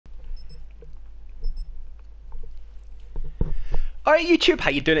Alright YouTube,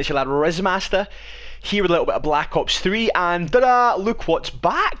 how you doing? It's your lad Rizmaster here with a little bit of Black Ops 3 and ta-da! Look what's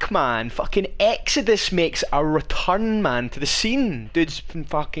back, man! Fucking Exodus makes a return, man, to the scene. Dude's been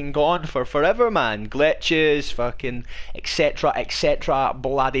fucking gone for forever, man. Glitches, fucking etc, etc,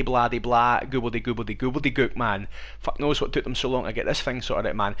 bladdy bladdy blah, goobledy goobledy goobledy gook, man. Fuck knows what took them so long to get this thing sorted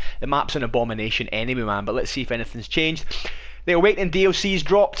out, man. The map's an abomination anyway, man, but let's see if anything's changed. The Awakening DLC's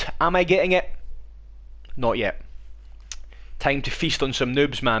dropped. Am I getting it? Not yet. Time to feast on some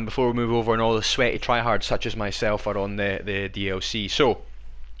noobs, man, before we move over and all the sweaty tryhards such as myself are on the DLC. So,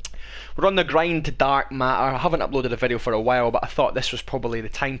 we're on the grind to dark matter. I haven't uploaded a video for a while, but I thought this was probably the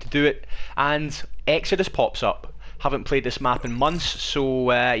time to do it. And Exodus pops up. Haven't played this map in months,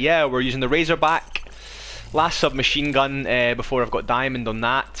 so yeah, we're using the Razorback. Last submachine gun before I've got diamond on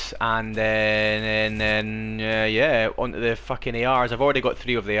that, and then yeah, onto the fucking ARs. I've already got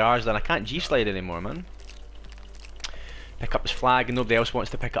 3 of the ARs, then I can't G-slide anymore, man. Pick up this flag and nobody else wants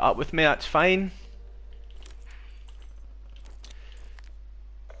to pick it up with me, that's fine.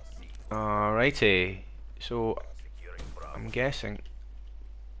 Alrighty, so I'm guessing.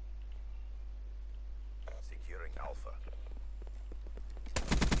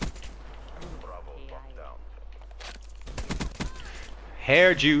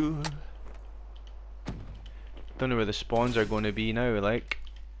 Heard you. Don't know where the spawns are going to be now, like.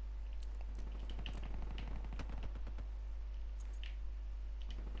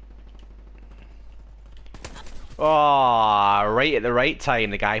 Oh, right at the right time,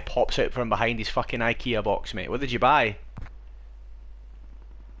 the guy pops out from behind his fucking IKEA box, mate. What did you buy?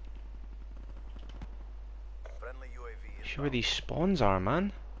 Sure where these spawns are,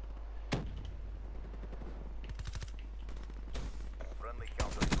 man.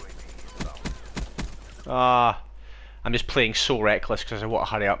 Ah, I'm just playing so reckless because I want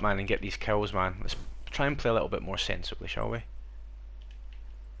to hurry up, man, and get these kills, man. Let's try and play a little bit more sensibly, shall we?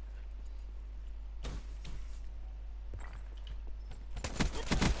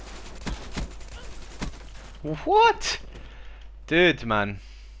 What? Dude, man.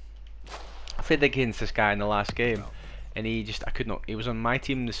 I played against this guy in the last game, and I could not, he was on my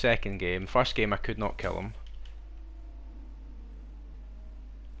team in the second game. First game I could not kill him.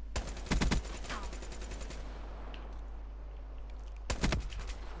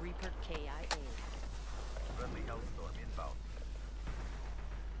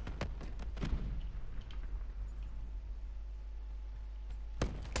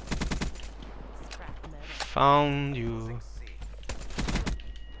 Found you.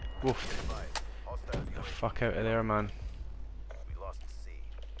 Woof. Get the fuck out of there, man.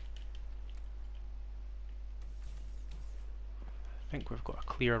 I think we've got a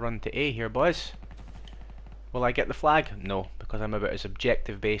clear run to A here, boys. Will I get the flag? No, because I'm about as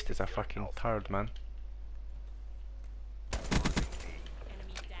objective based as a fucking turd, man.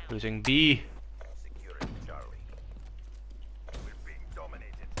 Losing B.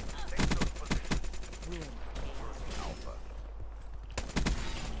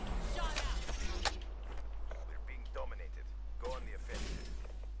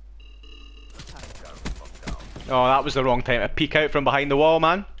 Oh, that was the wrong time to peek out from behind the wall,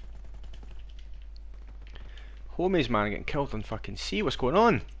 man. Homies, man, getting killed on fucking C. What's going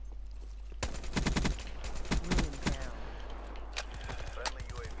on?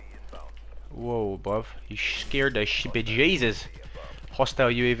 Whoa, bruv. You scared the bejesus. Hostile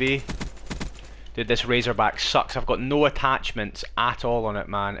UAV. Dude, this Razorback sucks. I've got no attachments at all on it,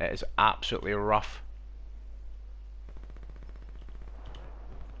 man. It is absolutely rough.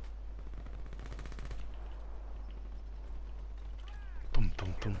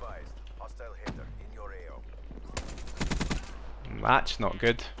 That's not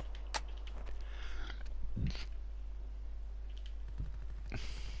good.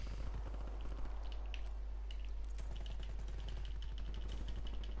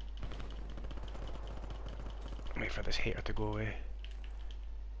 Wait for this hater to go away.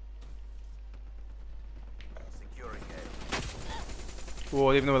 Whoa,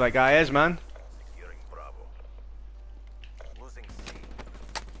 I don't even know where that guy is, man.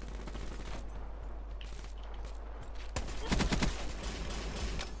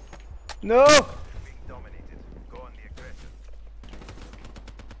 No!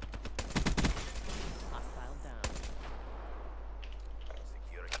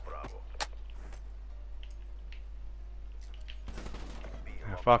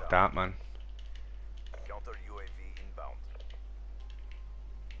 Fuck that, man. Counter UAV inbound.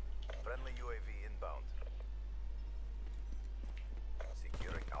 Friendly UAV inbound.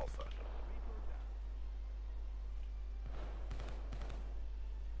 Securing Alpha.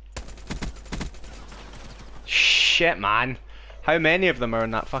 Shit, man. How many of them are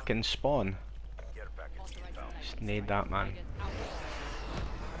in that fucking spawn? Just need that, man.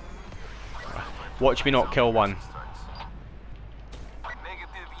 Watch me not kill one.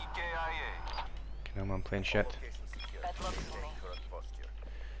 Come on, I'm playing shit.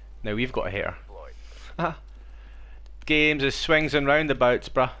 Now we've got a hater. Games is swings and roundabouts,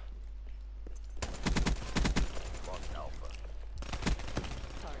 bruh.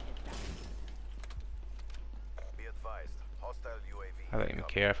 I don't even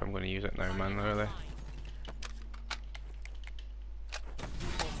care if I'm going to use it now, man, really.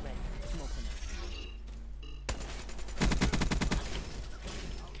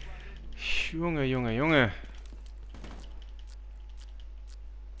 Junge.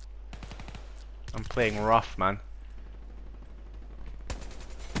 I'm playing rough, man.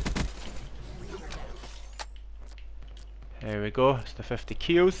 There we go, it's the 50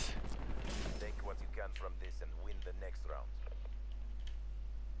 kills. Take what you can from this and win the next round.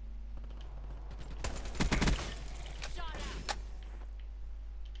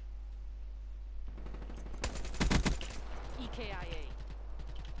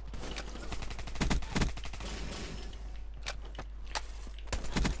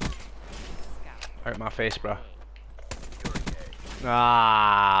 Out my face, bro.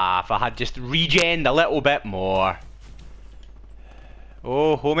 Ah, if I had just regened a little bit more.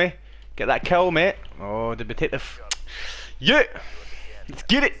 Oh, homie, get that kill, mate. Oh, did we take the yeah, let's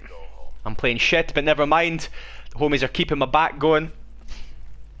get it. I'm playing shit, but never mind. The homies are keeping my back going.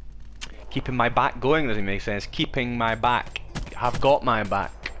 Keeping my back going doesn't make sense. Keeping my back. I've got my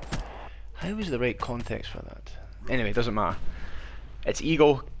back. How was the right context for that? Anyway, doesn't matter. It's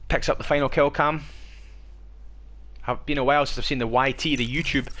Eagle picks up the final kill cam. Have been a while since I've seen the YT, the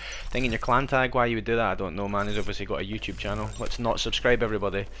YouTube thing in your clan tag. Why you would do that, I don't know, man. He's obviously got a YouTube channel. Let's not subscribe,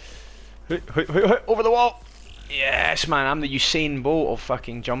 everybody. Over the wall! Yes, man, I'm the Usain Bolt of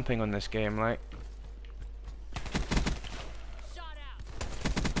fucking jumping on this game, like.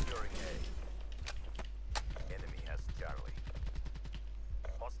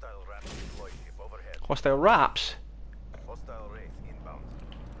 Hostile raps?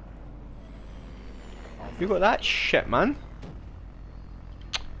 You got that shit, man.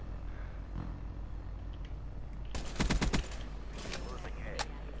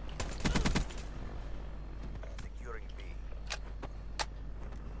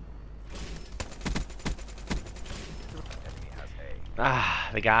 Ah,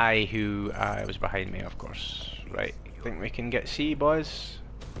 the guy who was behind me, of course. Right, think we can get C, boys?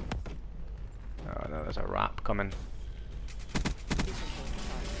 Oh no, there's a rap coming.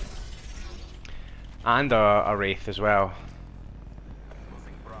 And a wraith as well.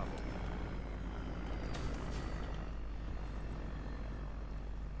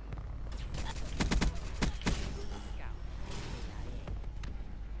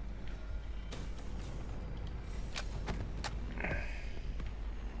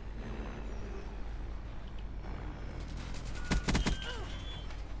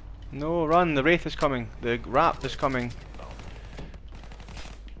 No, run, the wraith is coming. The rap is coming.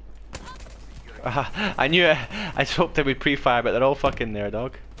 I knew it. I just hoped they would pre-fire, but they're all fucking there,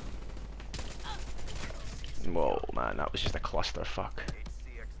 dog. Whoa, man, that was just a clusterfuck.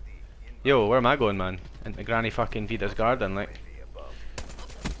 Yo, where am I going, man? Into Granny fucking Vita's garden, like.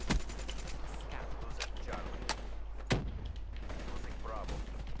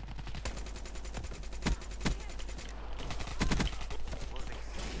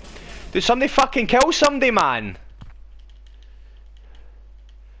 Did somebody fucking kill somebody, man?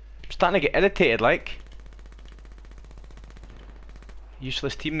 Starting to get irritated, like.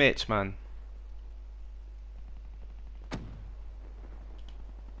 Useless teammates, man.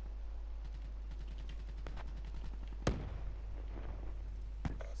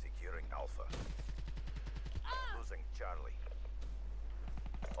 Securing Alpha. Losing Charlie.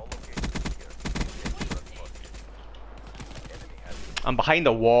 All locations secure. Enemy has. I'm behind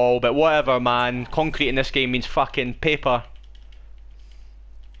a wall, but whatever, man. Concrete in this game means fucking paper.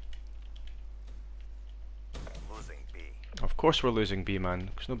 Of course we're losing B,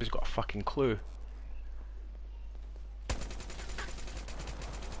 man, because nobody's got a fucking clue.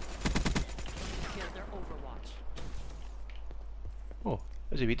 Oh,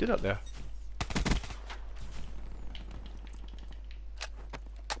 there's a wee dude up there.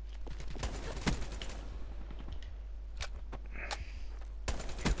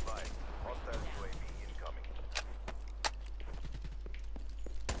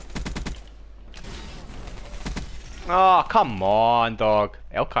 Oh, come on, dog.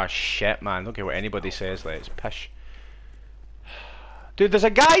 Elcar's shit, man. Don't care what anybody says, like, it's pish. Dude, there's a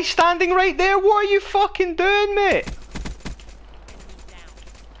guy standing right there. What are you fucking doing, mate?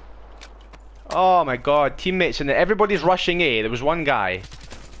 Oh my god, teammates in there. Everybody's rushing A. There was one guy.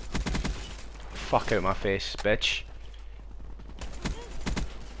 Fuck out my face, bitch.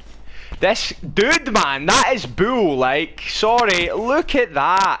 This dude, man, that is bull. Like, sorry, look at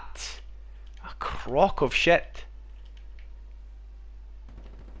that. A crock of shit.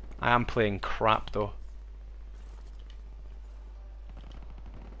 I am playing crap though.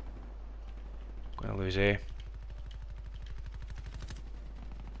 Gonna lose A.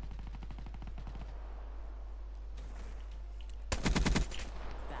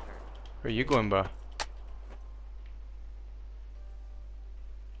 Where are you going, bro?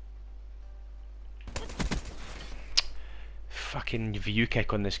 Fucking view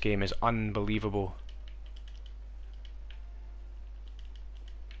kick on this game is unbelievable.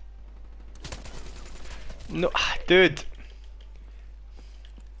 No, dude.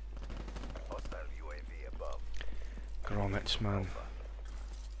 Hostile UAV above. Grommets, man.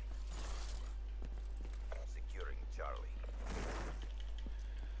 Securing Charlie.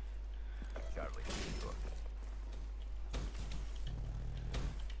 Charlie secure.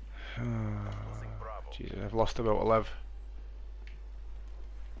 Losing Bravo. Jesus, I've lost the will to live.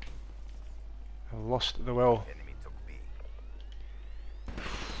 I've lost the will. Enemy took B.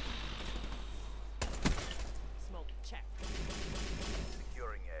 Smoke check.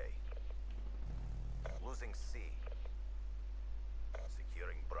 Securing A. Losing C.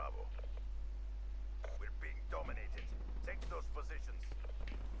 Securing Bravo. We're being dominated. Take those positions.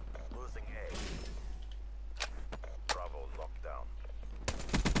 Losing A. Bravo locked down.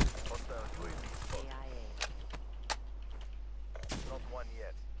 Hostile UAV spotted. Not one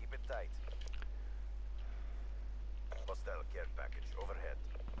yet. Keep it tight. Hostile care package overhead.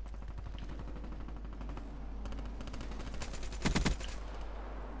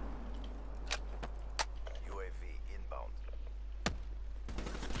 UAV inbound.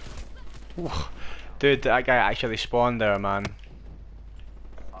 Ooh. Dude, that guy actually spawned there, man.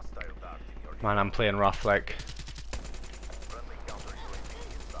 Hostile dart in your Man, I'm playing rough, like. friendly counter UAV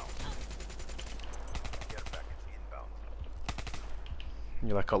inbound. Care package inbound.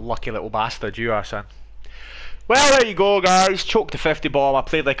 You're like a lucky little bastard, you are, son. Well, there you go, guys. Choked the 50 bomb. I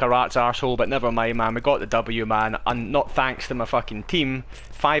played like a rat's arsehole, but never mind, man. We got the W, man. And not thanks to my fucking team.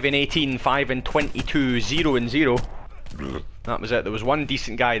 5 and 18, 5 and 22, 0 and 0. That was it. There was one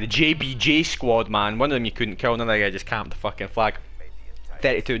decent guy, the JBJ squad, man. One of them you couldn't kill. Another guy just camped the fucking flag.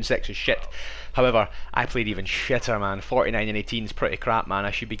 32 and 6 is shit. However, I played even shitter, man. 49 and 18 is pretty crap, man.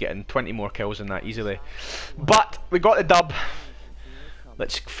 I should be getting 20 more kills than that easily. But we got the dub.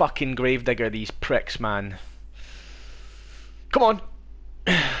 Let's fucking gravedigger these pricks, man. Come on.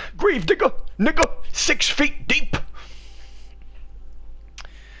 Gravedigger, nigga, 6 feet deep.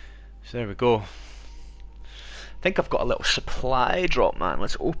 So there we go. I think I've got a little supply drop, man.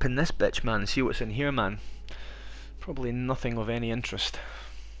 Let's open this bitch, man, and see what's in here, man. Probably nothing of any interest.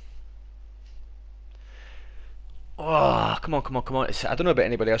 Oh, come on, come on, come on. I don't know about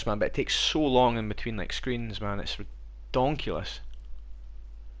anybody else, man, but it takes so long in between like screens, man. It's redonkulous.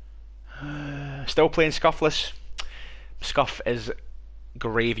 Still playing Scuffless. Scuff is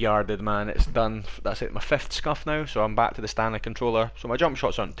graveyarded, man. It's done. That's it, my 5th Scuff now, so I'm back to the Stanley controller. So my jump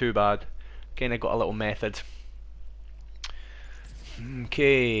shots aren't too bad. Kinda got a little method.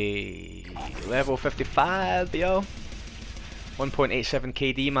 Okay, level 55, yo. 1.87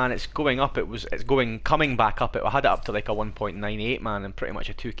 KD, man. It's going up. Coming back up. I had it up to like a 1.98, man, and pretty much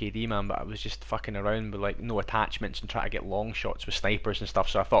a 2 KD, man. But I was just fucking around with like no attachments and trying to get long shots with snipers and stuff.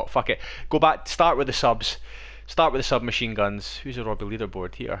 So I thought, fuck it, go back, start with the subs. Start with the submachine guns. Who's the Robbie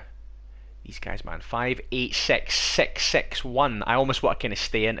leaderboard here? These guys, man. 5, 8, 6, 6, 6, 1. I almost want to kind of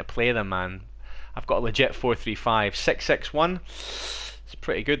stay in to play them, man. I've got a legit 4-3-5. 6, 6, 1. It's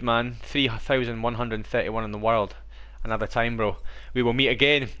pretty good, man. 3,131 in the world. Another time, bro. We will meet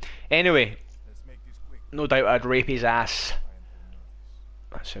again. Anyway, no doubt I'd rape his ass.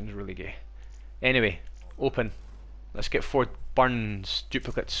 That sounds really gay. Anyway, open. Let's get 4 burns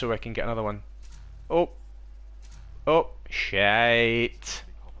duplicates so I can get another one. Oh. Oh, shite.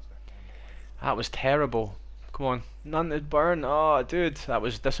 That was terrible. Come on. None to burn. Oh, dude, that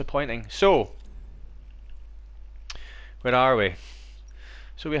was disappointing. So, where are we?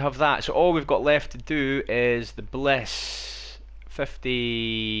 So we have that. So all we've got left to do is the Bliss.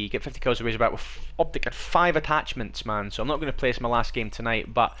 50, get 50 kills away about with optic at 5 attachments, man. So I'm not going to place my last game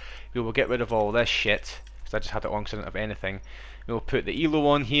tonight, but we will get rid of all this shit because I just had it on because I didn't have anything. We will put the Elo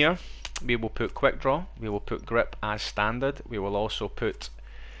on here. We will put quick draw. We will put grip as standard. We will also put,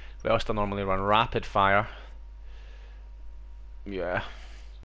 what else do I normally run? Rapid fire. Yeah.